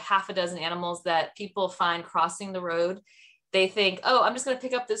get a half a dozen animals that people find crossing the road. They think, oh, I'm just going to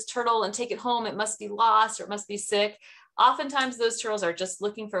pick up this turtle and take it home. It must be lost, or it must be sick. Oftentimes those turtles are just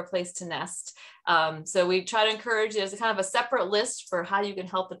looking for a place to nest. So we try to encourage, there's a kind of a separate list for how you can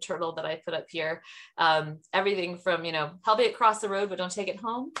help a turtle that I put up here. Everything from, helping it cross the road, but don't take it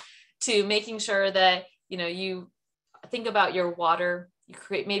home, to making sure that, you think about your water, you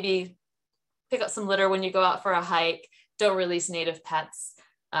maybe pick up some litter when you go out for a hike, don't release native pets.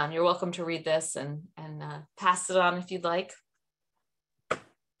 You're welcome to read this and pass it on if you'd like.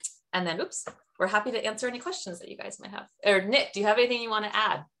 And then, oops. We're happy to answer any questions that you guys might have. Or Nick, do you have anything you want to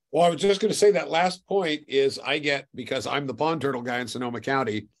add? Well, I was just going to say that last point is because I'm the pond turtle guy in Sonoma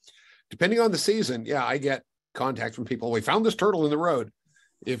County, depending on the season, I get contact from people. We found this turtle in the road.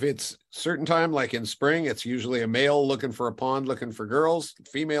 If it's certain time, like in spring, it's usually a male looking for a pond, looking for girls,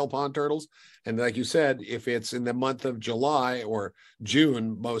 female pond turtles. And like you said, if it's in the month of July or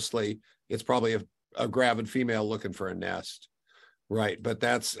June, mostly, it's probably a gravid female looking for a nest. Right. But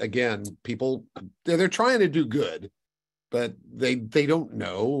that's, again, people, they're trying to do good, but they don't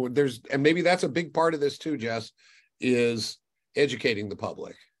know. And maybe that's a big part of this too, Jess, is educating the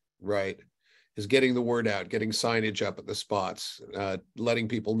public, right? Is getting the word out, getting signage up at the spots, letting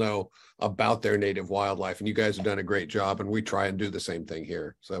people know about their native wildlife. And you guys have done a great job, and we try and do the same thing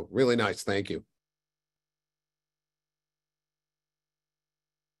here. So really nice. Thank you.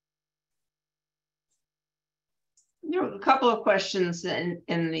 There were a couple of questions in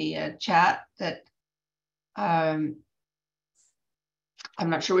the chat that I'm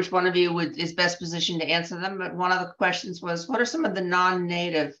not sure which one of you is best positioned to answer them, but one of the questions was, what are some of the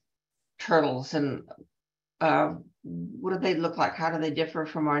non-native turtles, and what do they look like? How do they differ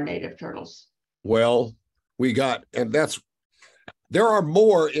from our native turtles? Well, there are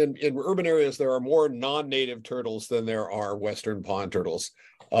more in urban areas, there are more non-native turtles than there are Western pond turtles.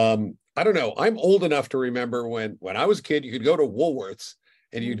 I don't know. I'm old enough to remember when I was a kid, you could go to Woolworths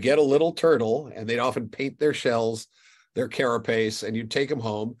and you'd get a little turtle, and they'd often paint their shells, their carapace, and you'd take them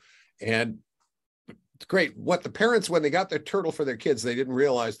home. And it's great. What the parents, when they got their turtle for their kids, they didn't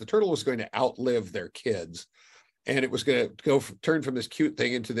realize the turtle was going to outlive their kids. And it was going to turn from this cute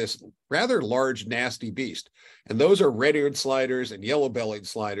thing into this rather large, nasty beast. And those are red-eared sliders and yellow-bellied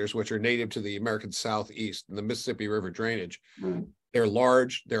sliders, which are native to the American Southeast and the Mississippi River drainage. Mm. They're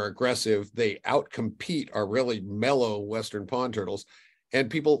large, they're aggressive, they outcompete our really mellow Western pond turtles. And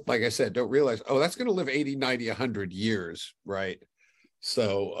people, like I said, don't realize, oh, that's going to live 80, 90, 100 years, right?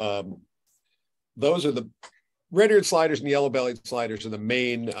 So those are the red-eared sliders and yellow-bellied sliders are the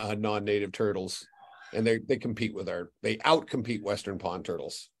main non-native turtles. And they outcompete Western pond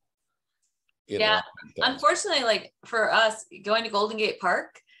turtles. Yeah, unfortunately, like for us going to Golden Gate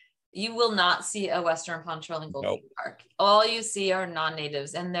Park, you will not see a Western pond turtle in Golden Gate Park. All you see are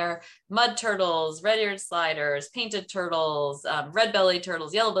non-natives, and they're mud turtles, red-eared sliders, painted turtles, red-bellied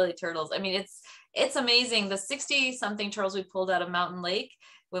turtles, yellow-bellied turtles. I mean, it's amazing. The 60-something turtles we pulled out of Mountain Lake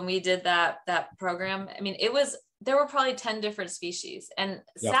when we did that program. I mean, there were probably 10 different species, and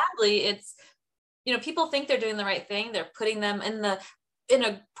sadly, it's, you know, people think they're doing the right thing. They're putting them in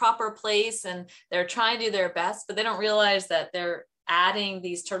a proper place, and they're trying to do their best, but they don't realize that they're adding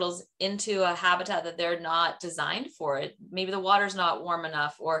these turtles into a habitat that they're not designed for. It maybe the water's not warm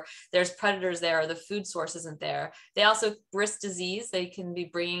enough, or there's predators there, or the food source isn't there. They also risk disease. They can be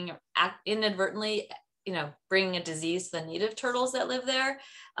bringing inadvertently, you know, bringing a disease to the native turtles that live there.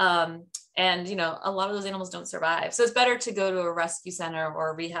 And, you know, a lot of those animals don't survive. So it's better to go to a rescue center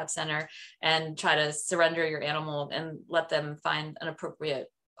or a rehab center and try to surrender your animal and let them find an appropriate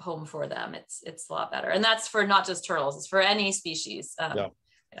home for them. It's a lot better. And that's for not just turtles, it's for any species. You know.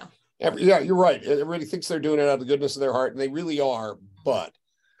 Yeah, you're right. Everybody thinks they're doing it out of the goodness of their heart, and they really are. But,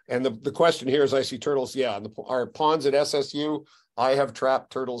 and the question here is, I see turtles, our ponds at SSU, I have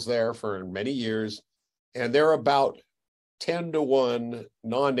trapped turtles there for many years, and they're about 10-to-1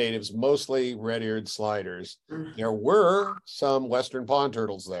 non-natives, mostly red-eared sliders. There were some Western pond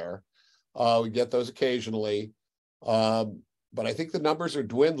turtles there. We get those occasionally. But I think the numbers are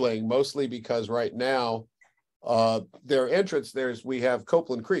dwindling, mostly because right now, their entrance, we have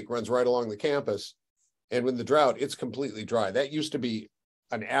Copeland Creek runs right along the campus. And when the drought, it's completely dry. That used to be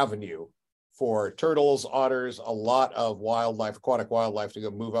an avenue for turtles, otters, a lot of wildlife, aquatic wildlife to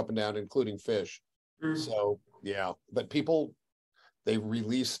go move up and down, including fish. So, yeah, but they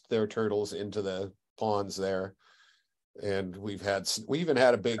released their turtles into the ponds there. And we even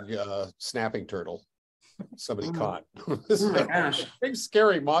had a big snapping turtle somebody caught. This my gosh. Big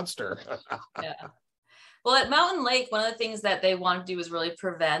scary monster. Yeah. Well, at Mountain Lake, one of the things that they want to do is really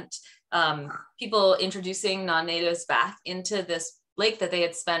prevent people introducing non-natives back into this lake that they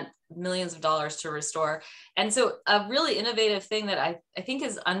had spent millions of dollars to restore. And so a really innovative thing that I think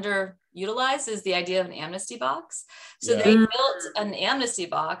is underutilized is the idea of an amnesty box. So they built an amnesty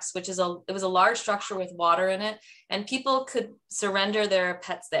box, which it was a large structure with water in it, and people could surrender their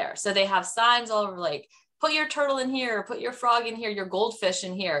pets there. So they have signs all over, like, put your turtle in here, put your frog in here, your goldfish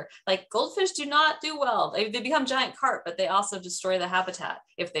in here. Like, goldfish do not do well. They become giant carp, but they also destroy the habitat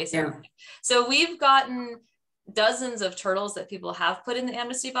if they surrender. So we've gotten dozens of turtles that people have put in the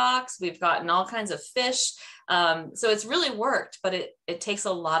amnesty box. We've gotten all kinds of fish. So it's really worked, but it takes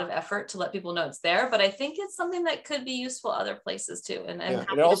a lot of effort to let people know it's there. But I think it's something that could be useful other places too. And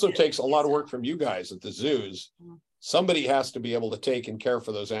it also takes a lot of work from you guys at the zoos. Somebody has to be able to take and care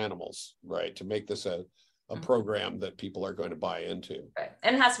for those animals, right? To make this a program that people are going to buy into. Right.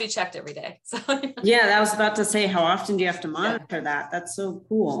 And it has to be checked every day. So yeah, I was about to say, how often do you have to monitor that? That's so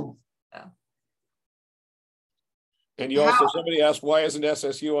cool. Yeah. And somebody asked, why isn't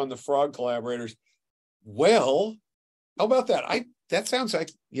SSU on the frog collaborators? Well, how about that? That sounds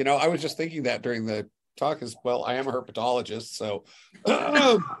like, I was just thinking that during the talk as well. I am a herpetologist, so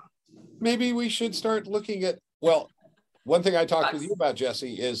maybe we should start looking at, one thing I talked with you about,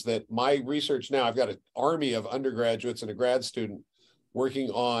 Jessie, is that my research now, I've got an army of undergraduates and a grad student working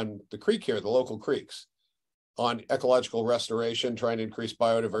on the creek here, the local creeks, on ecological restoration, trying to increase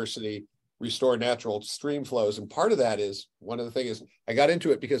biodiversity, restore natural stream flows. And part of that is, one of the things is, I got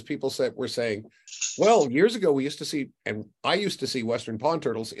into it because people were saying, well, years ago we used to see, and I used to see Western pond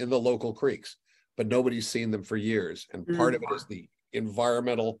turtles in the local creeks, but nobody's seen them for years. And part of it is the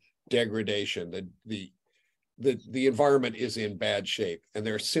environmental degradation, the environment is in bad shape, and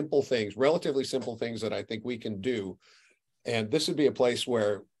there are simple things, relatively simple things that I think we can do. And this would be a place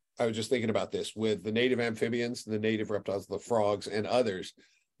where, I was just thinking about this, with the native amphibians, the native reptiles, the frogs, and others,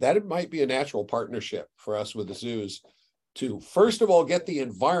 that it might be a natural partnership for us with the zoos to, first of all, get the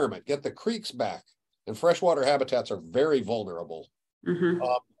environment, get the creeks back. And freshwater habitats are very vulnerable,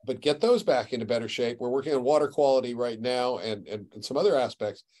 but get those back into better shape. We're working on water quality right now and some other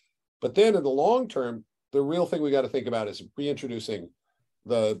aspects. But then in the long term, the real thing we got to think about is reintroducing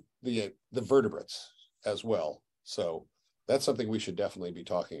the vertebrates as well. So that's something we should definitely be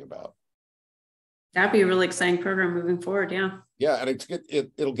talking about. That'd be a really exciting program moving forward. Yeah. Yeah, and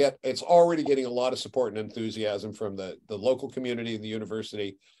it's already getting a lot of support and enthusiasm from the local community and the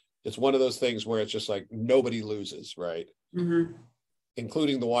university. It's one of those things where it's just like nobody loses, right?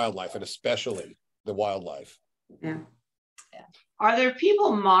 Including the wildlife, and especially the wildlife. Yeah. Are there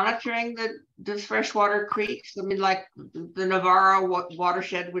people monitoring the freshwater creeks? I mean, like the Navarro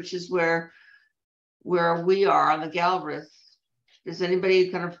watershed, which is where we are on the Galbraith. Is anybody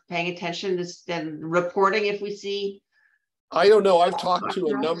kind of paying attention and reporting if we see? I don't know. I've talked to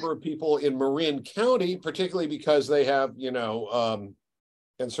a number of people in Marin County, particularly because they have, and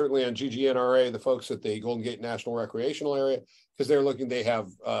certainly on GGNRA, the folks at the Golden Gate National Recreational Area, because they have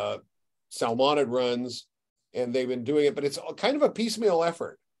salmonid runs, and they've been doing it, but it's kind of a piecemeal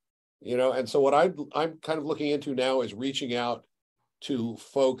effort, and so what I'm kind of looking into now is reaching out to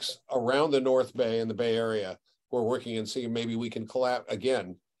folks around the North Bay and the Bay Area who are working and seeing maybe we can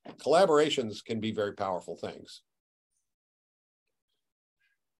collaborations can be very powerful things.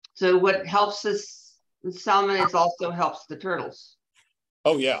 So what helps us, the salmon, it also helps the turtles.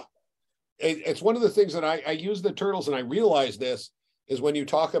 Oh yeah. It's one of the things that I use the turtles, and I realize this is when you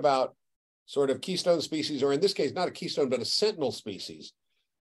talk about sort of keystone species, or in this case, not a keystone, but a sentinel species.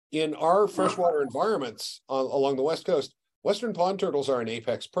 In our freshwater environments along the West Coast, Western pond turtles are an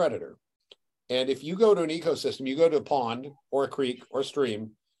apex predator. And if you go to an ecosystem, you go to a pond or a creek or a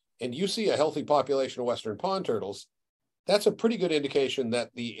stream, and you see a healthy population of Western pond turtles, that's a pretty good indication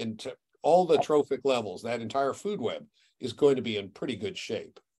that all the trophic levels, that entire food web, is going to be in pretty good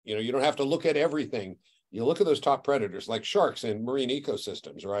shape. You don't have to look at everything. You look at those top predators like sharks in marine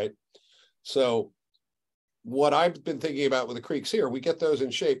ecosystems, right? So what I've been thinking about with the creeks here, we get those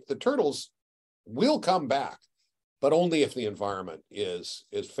in shape. The turtles will come back, but only if the environment is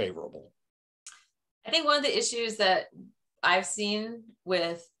favorable. I think one of the issues that I've seen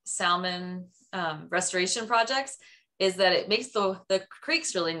with salmon restoration projects is that it makes the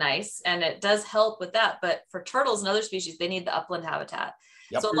creeks really nice, and it does help with that. But for turtles and other species, they need the upland habitat.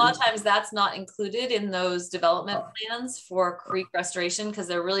 Yep. So a lot of times that's not included in those development plans for creek restoration, because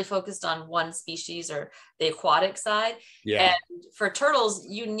they're really focused on one species or the aquatic side. Yeah. And for turtles,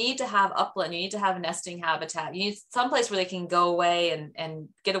 you need to have upland, you need to have nesting habitat. You need someplace where they can go away and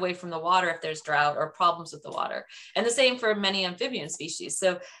get away from the water if there's drought or problems with the water. And the same for many amphibian species.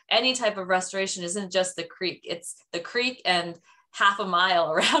 So any type of restoration isn't just the creek, it's the creek and half a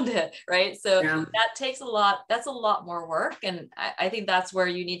mile around it, right? So that takes that's a lot more work. And I think that's where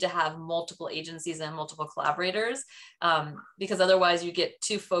you need to have multiple agencies and multiple collaborators, because otherwise you get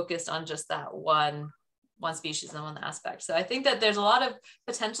too focused on just that one species and one aspect. So I think that there's a lot of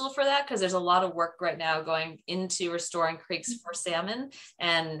potential for that, because there's a lot of work right now going into restoring creeks for salmon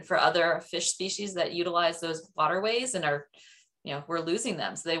and for other fish species that utilize those waterways and are, we're losing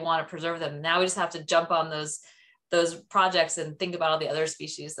them. So they want to preserve them. Now we just have to jump on those projects and think about all the other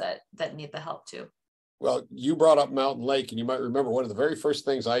species that need the help too. Well, you brought up Mountain Lake, and you might remember one of the very first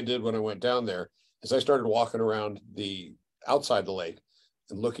things I did when I went down there is I started walking around outside the lake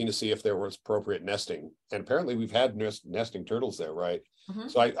and looking to see if there was appropriate nesting. And apparently we've had nesting turtles there, right? Mm-hmm.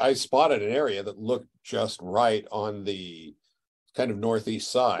 So I spotted an area that looked just right on the kind of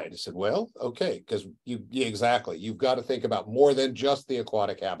northeast side. I said, well, okay, because exactly, you've got to think about more than just the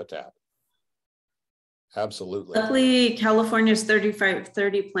aquatic habitat. Absolutely. Luckily, California's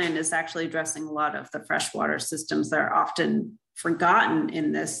 3530 plan is actually addressing a lot of the freshwater systems that are often forgotten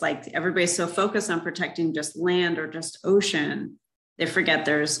in this. Like, everybody's so focused on protecting just land or just ocean, they forget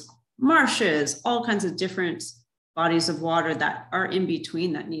there's marshes, all kinds of different bodies of water that are in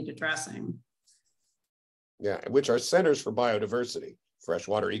between that need addressing. Yeah, which are centers for biodiversity,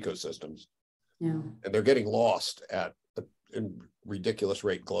 freshwater ecosystems. Yeah. And they're getting lost at a ridiculous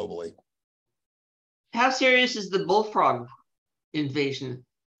rate globally. How serious is the bullfrog invasion?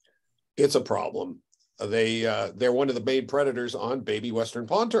 It's a problem. They're one of the main predators on baby Western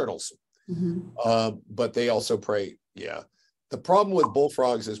pond turtles. Mm-hmm. But they also prey. Yeah. The problem with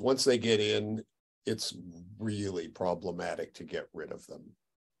bullfrogs is once they get in, it's really problematic to get rid of them.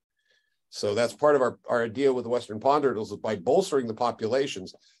 So that's part of our idea with the Western pond turtles, is by bolstering the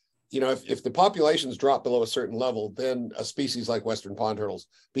populations. If the populations drop below a certain level, then a species like Western pond turtles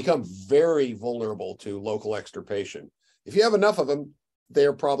become very vulnerable to local extirpation. If you have enough of them,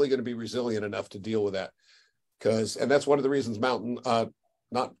 they're probably going to be resilient enough to deal with that. And that's one of the reasons we got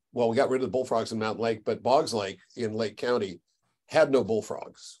rid of the bullfrogs in Mountain Lake, but Boggs Lake in Lake County had no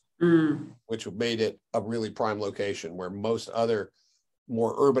bullfrogs, which made it a really prime location where most other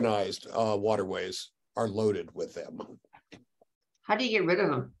more urbanized waterways are loaded with them. How do you get rid of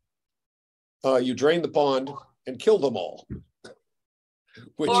them? You drain the pond and kill them all.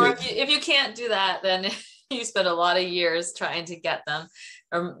 If you can't do that, then you spend a lot of years trying to get them,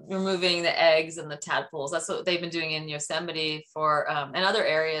 or removing the eggs and the tadpoles. That's what they've been doing in Yosemite and other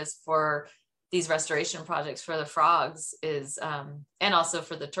areas for these restoration projects for the frogs and also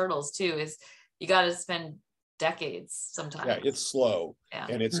for the turtles too, is you got to spend decades sometimes. Yeah, it's slow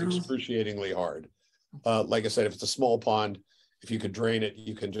and it's excruciatingly hard. Like I said, if it's a small pond, if you could drain it,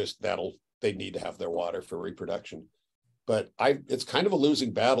 you can they need to have their water for reproduction. but it's kind of a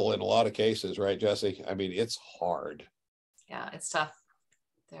losing battle in a lot of cases, right, Jessie? I mean, it's hard. Yeah, it's tough.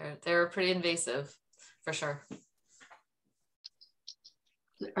 They're pretty invasive, for sure.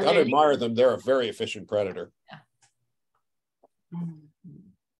 Gotta admire them. They're a very efficient predator. Yeah.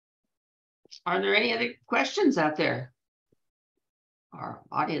 Are there any other questions out there? Our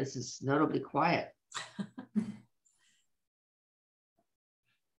audience is notably quiet.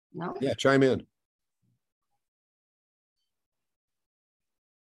 No? Yeah, chime in.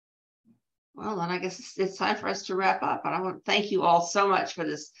 Well, then I guess it's time for us to wrap up. And I want to thank you all so much for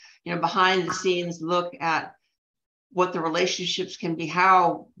this, behind the scenes look at what the relationships can be,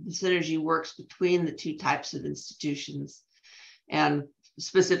 how the synergy works between the two types of institutions, and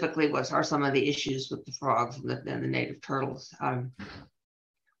specifically what are some of the issues with the frogs and the native turtles.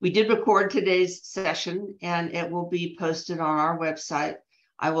 We did record today's session, and it will be posted on our website.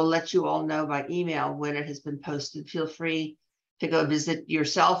 I will let you all know by email when it has been posted. Feel free to go visit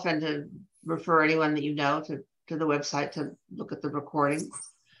yourself and to refer anyone that you know to the website to look at the recording.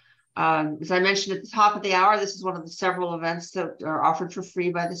 As I mentioned at the top of the hour, this is one of the several events that are offered for free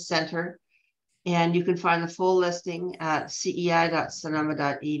by the center. And you can find the full listing at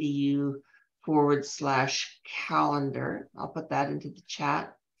cei.sonoma.edu/calendar. I'll put that into the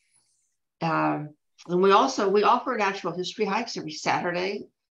chat. And we offer natural history hikes every Saturday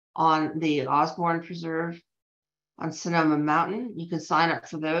on the Osborne Preserve on Sonoma Mountain. You can sign up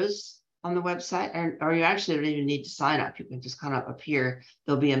for those on the website, or you actually don't even need to sign up. You can just kind of appear.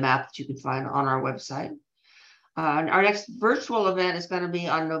 There'll be a map that you can find on our website. Our next virtual event is going to be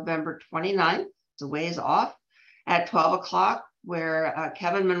on November 29th. It's a ways off at 12 o'clock, where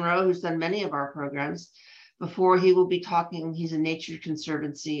Kevin Monroe, who's done many of our programs before, he will be talking. He's a nature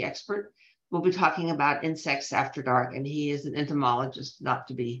conservancy expert. We'll be talking about insects after dark, and he is an entomologist, not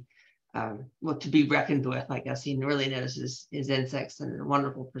to be to be reckoned with. I guess he really knows his insects, and a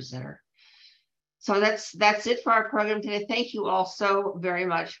wonderful presenter. So that's it for our program today. Thank you all so very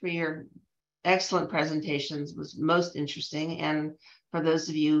much for your excellent presentations. It was most interesting. And for those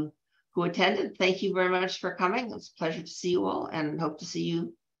of you who attended, thank you very much for coming. It was a pleasure to see you all, and hope to see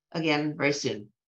you again very soon.